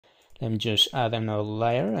Let me just add another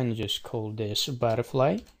layer and just call this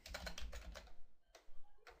butterfly.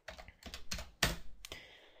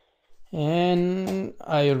 And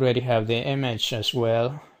I already have the image as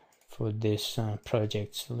well for this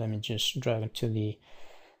project, so let me just drag it to the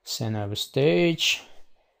center of the stage.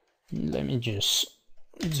 Let me just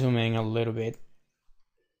zoom in a little bit.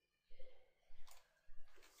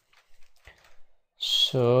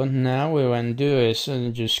 So now what we want to do is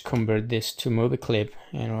just convert this to movie clip,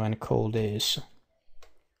 and we want to call this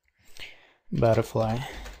butterfly.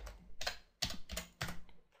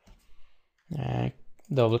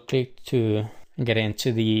 Double click to get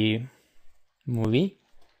into the movie.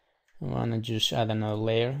 I want to just add another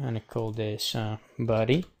layer and call this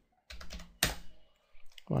body.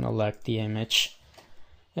 Want to lock the image,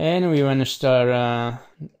 and we want to start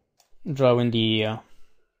drawing the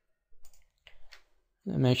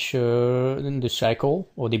make sure the cycle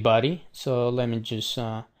or the body. So let me just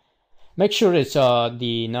make sure it's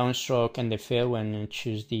the non-stroke and the fill when you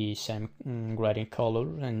choose the same gradient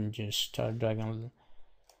color, and just start dragging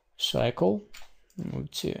cycle.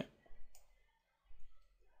 Move to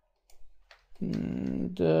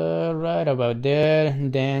right about there.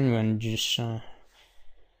 Then when just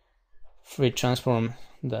free transform,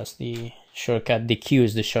 that's the shortcut. The Q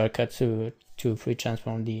is the shortcut to free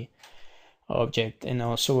transform the object. And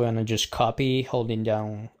also we're gonna just copy, holding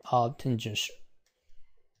down Alt, and just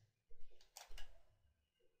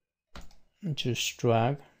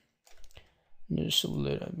drag just a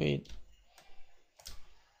little bit.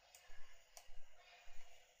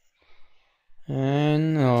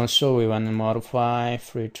 And also we want to modify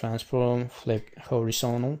free transform, flip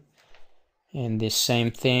horizontal, and the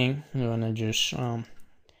same thing. We want to just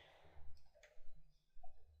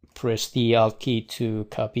press the Alt key to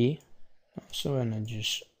copy. So I'm gonna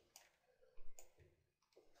just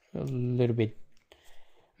a little bit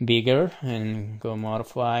bigger and go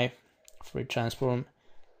modify, free transform,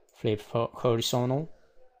 flip horizontal.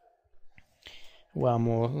 One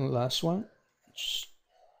more, last one. Just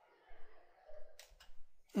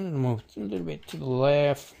move a little bit to the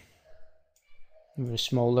left, very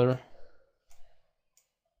smaller.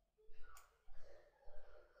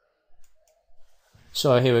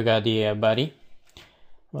 So here we got the body.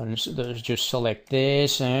 Let's just select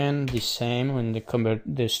this, and the same when they convert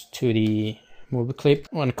this to the movie clip.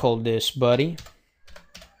 I want to call this body.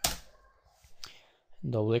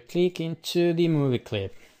 Double click into the movie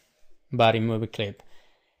clip, body movie clip,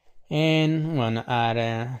 and want to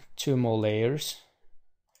add 2 more layers.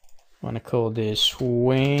 I want to call this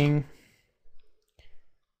wing.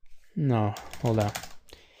 No, hold on.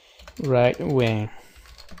 Right wing.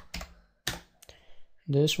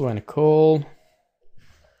 This one call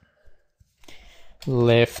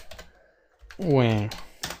left wing.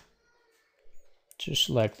 Just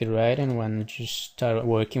like the right, and when just start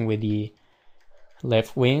working with the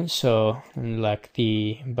left wing, so like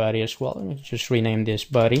the body as well, just rename this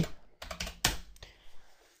body.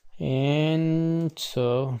 And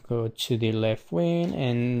so go to the left wing,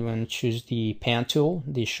 and when choose the pen tool,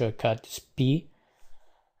 the shortcut is P.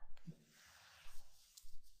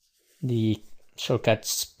 The shortcut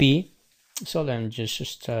is P. So then just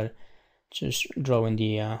start drawing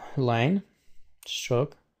the line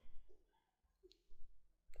stroke.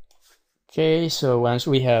 Okay, so once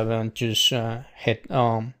we have just hit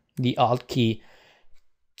the Alt key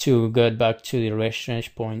to go back to the reference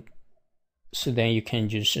point, so then you can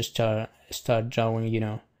just start drawing, you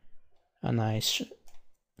know, a nice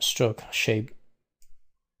stroke shape.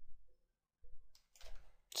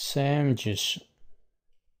 Same, just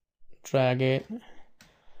drag it,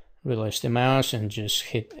 release the mouse, and just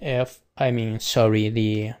hit F.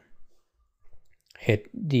 Hit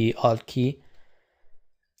the Alt key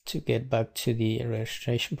to get back to the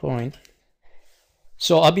registration point.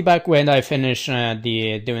 So I'll be back when I finish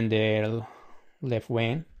doing the left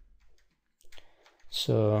wing.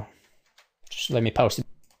 So just let me pause it.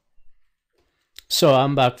 So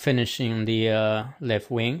I'm back finishing the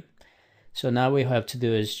left wing. So now what we have to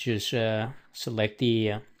do is just select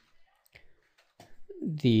the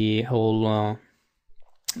whole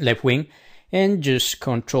left wing, and just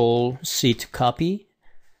Control C to copy.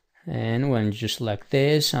 And when just like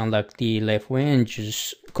this, unlock the left wing, and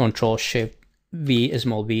just Control Shift V,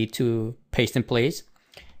 small v, to paste in place,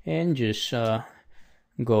 and just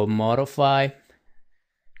go modify,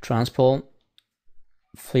 transform,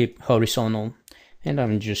 flip horizontal, and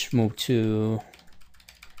I'm just move to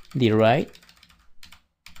the right.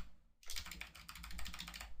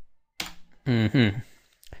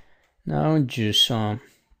 Now just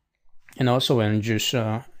and also when just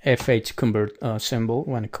F8 to convert symbol,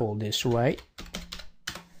 when I call this right,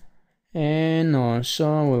 And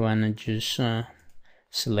also we want to just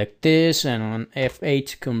select this, and on F8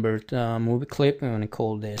 to convert movie clip, we want to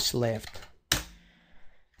call this left.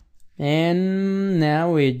 And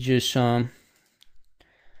now we just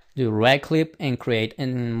do right click and create a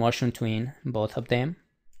motion tween, both of them.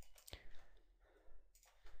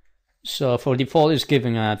 So for default it's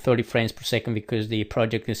giving 30 frames per second because the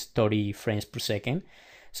project is 30 frames per second.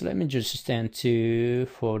 So let me just extend to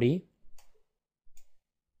 40.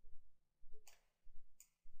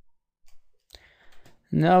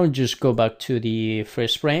 Now just go back to the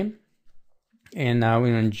first frame, and now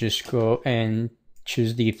we're going to just go and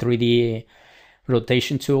choose the 3D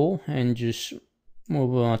rotation tool and just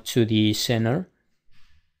move on to the center,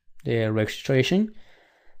 the registration.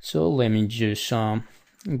 So let me just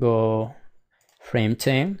go frame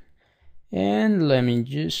 10, and let me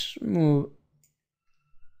just move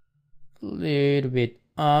a little bit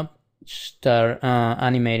up, start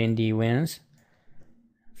animating the wings.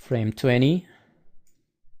 Frame 20,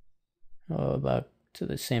 go back to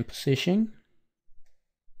the same position.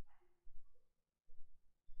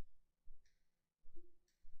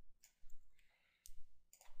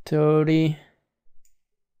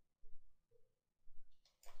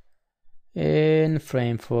 And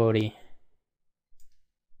frame 40.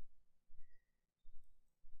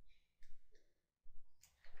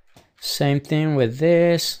 Same thing with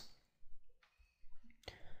this,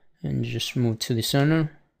 and just move to the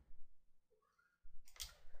center.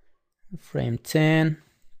 Frame 10.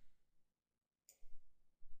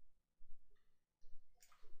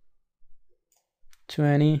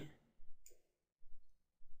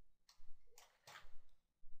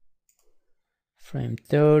 Frame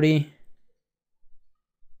 30.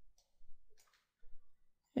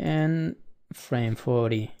 And frame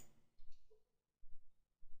 40.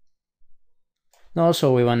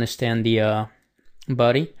 Also we want to stand the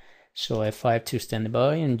body, so F5 to stand the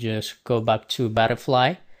body, and just go back to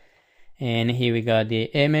butterfly, and here we got the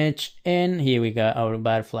image, and here we got our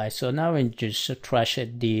butterfly. So now we just trash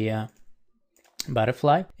it the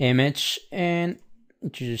butterfly image, and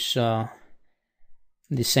just the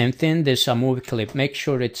same thing. There's a movie clip, make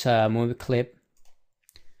sure it's a movie clip,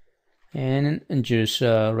 and just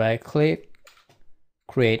right click,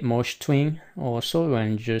 create motion tween. Also we're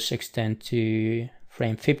going to just extend to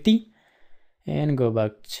frame 50 and go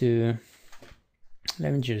back to,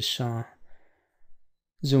 let me just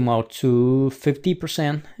zoom out to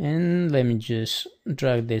 50%, and let me just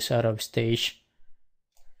drag this out of stage,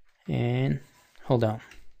 and hold on,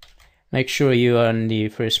 make sure you are in the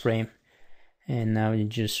first frame, and now you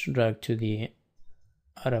just drag to the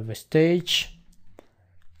out of stage,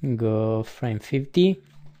 go frame 50,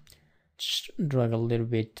 just drag a little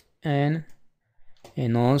bit in,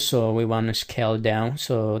 and also we want to scale down,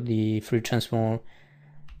 so the free transform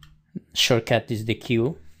shortcut is the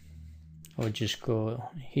Q, or just go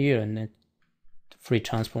here and then free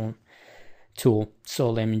transform tool. So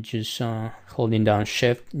let me just holding down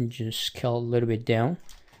shift and just scale a little bit down.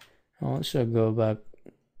 Also go back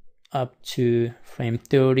up to frame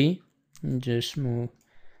 30 and just move,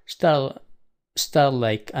 start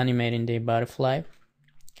like animating the butterfly,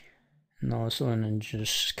 and also and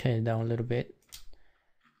just scale down a little bit,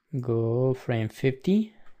 go frame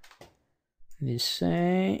 50, the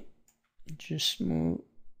same, just move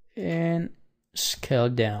and scale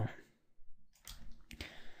down.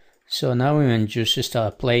 So now we can just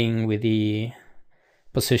start playing with the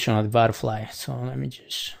position of the butterfly. So let me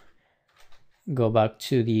just go back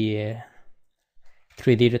to the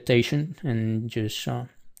 3D rotation and just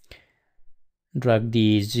drag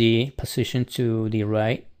the Z position to the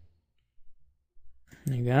right.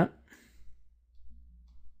 There you go.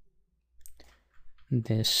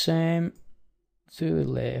 The same to the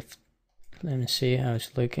left. Let me see how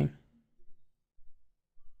it's looking.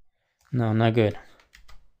 No, not good.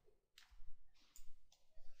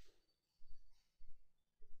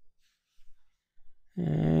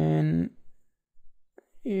 And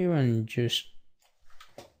even just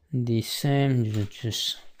the same,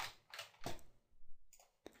 just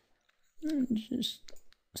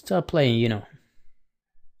start playing, you know.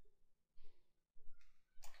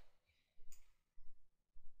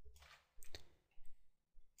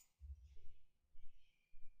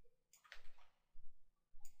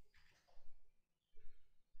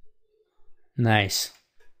 Nice.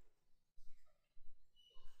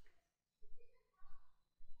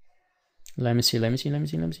 Let me see.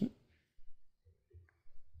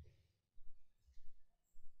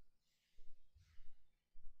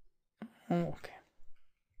 Okay.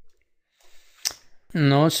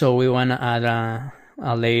 And also we want to add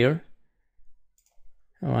a layer.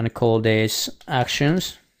 I want to call this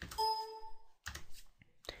actions.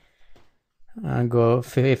 Go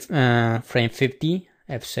frame 50,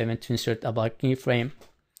 F7 to insert a black keyframe.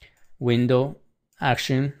 Window,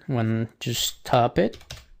 action, when just stop it.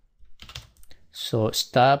 So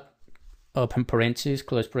stop, open parentheses,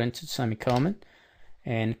 close parentheses, semicolon,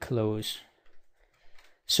 and close.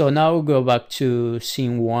 So now we'll go back to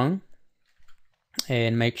scene 1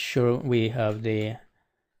 and make sure we have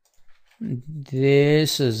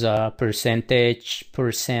this is a percentage,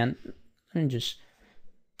 and just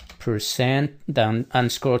 %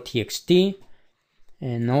 underscore txt.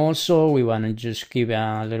 And also we want to just give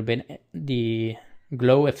a little bit the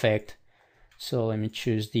glow effect. So let me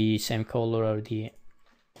choose the same color or the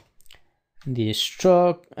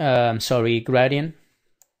stroke, gradient.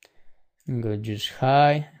 And go just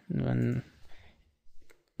high and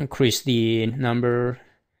increase the number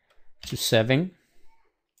to 7.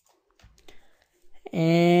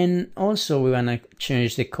 And also we want to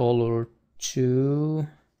change the color to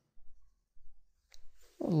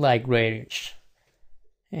light grayish.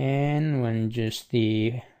 And when just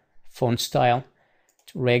the font style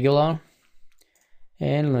to regular,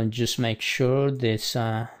 and let's just make sure this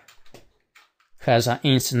has an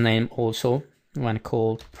instant name also, one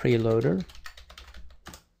called Preloader.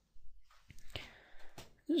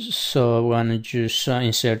 So we want to just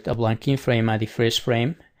insert a blank keyframe at the first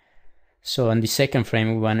frame. So on the second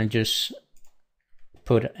frame we want to just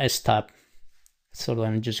put a stop. So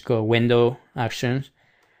let me just go window, actions,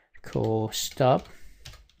 call stop.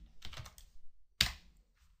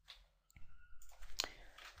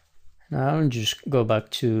 Now just go back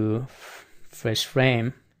to first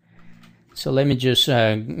frame. So let me just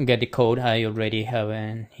get the code. I already have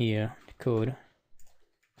in here the code.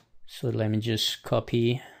 So let me just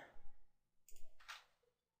copy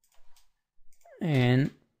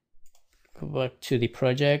and go back to the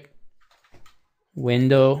project,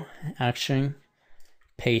 window, action,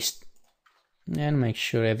 paste, and make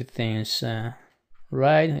sure everything is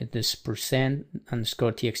right. It is %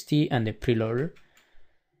 underscore txt and the preloader.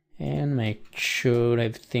 And make sure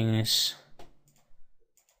everything is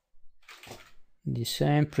the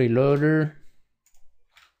same, preloader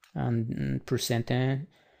and %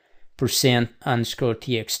 underscore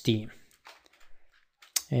txt.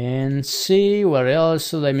 And see what else.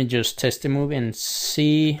 So let me just test the movie and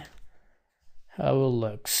see how it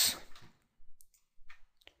looks.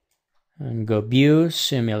 And go view,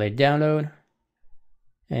 simulate download.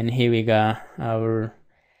 And here we got our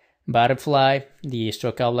butterfly, the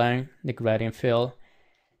stroke outline, the gradient fill,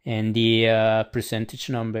 and the percentage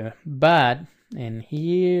number. But and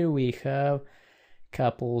here we have a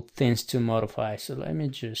couple things to modify. So let me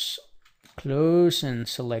just close and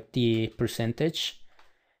select the percentage,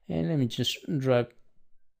 and let me just drag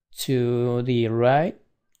to the right,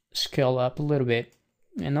 scale up a little bit,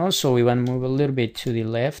 and also we want to move a little bit to the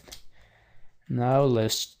left. Now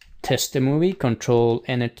let's test the movie. Control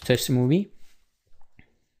Enter to test the movie.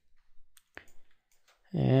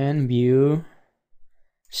 And view,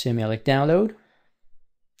 simulate download.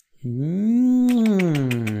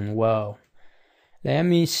 Wow. Let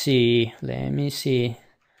me see. Let me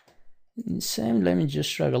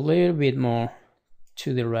just drag a little bit more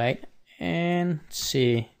to the right and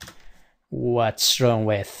see what's wrong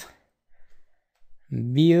with.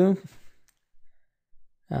 View,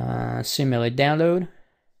 simulate download.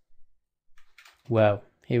 Wow,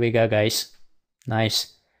 here we go, guys.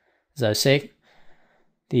 Nice. As I say,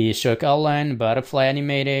 the stroke outline, butterfly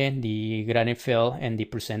animated, the gradient fill, and the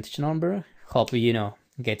percentage number. Hopefully,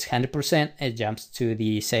 gets 100%. It jumps to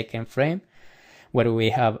the second frame where we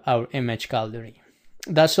have our image gallery.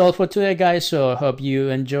 That's all for today, guys. So I hope you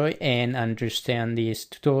enjoy and understand this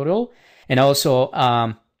tutorial. And also,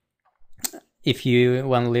 if you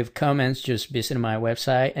want to leave comments, just visit my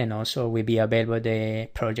website, and also will be available the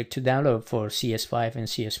project to download for cs5 and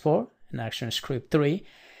cs4 and actionScript 3.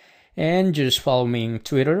 And just follow me on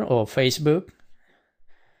Twitter or Facebook.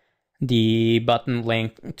 The button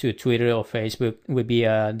link to Twitter or Facebook will be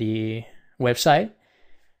the website.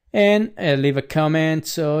 And leave a comment,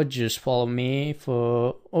 so just follow me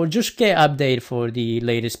or just get update for the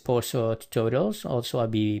latest posts or tutorials. Also, I'll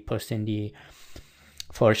be posting the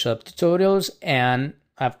Photoshop tutorials and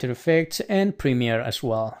After Effects and Premiere as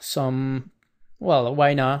well. Well,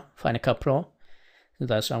 why not Final Cut Pro?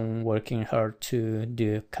 That's I'm working hard to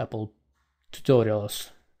do a couple tutorials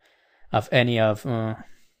of any of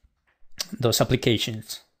those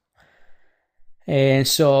applications. And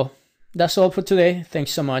so that's all for today.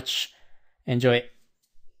 Thanks so much. Enjoy.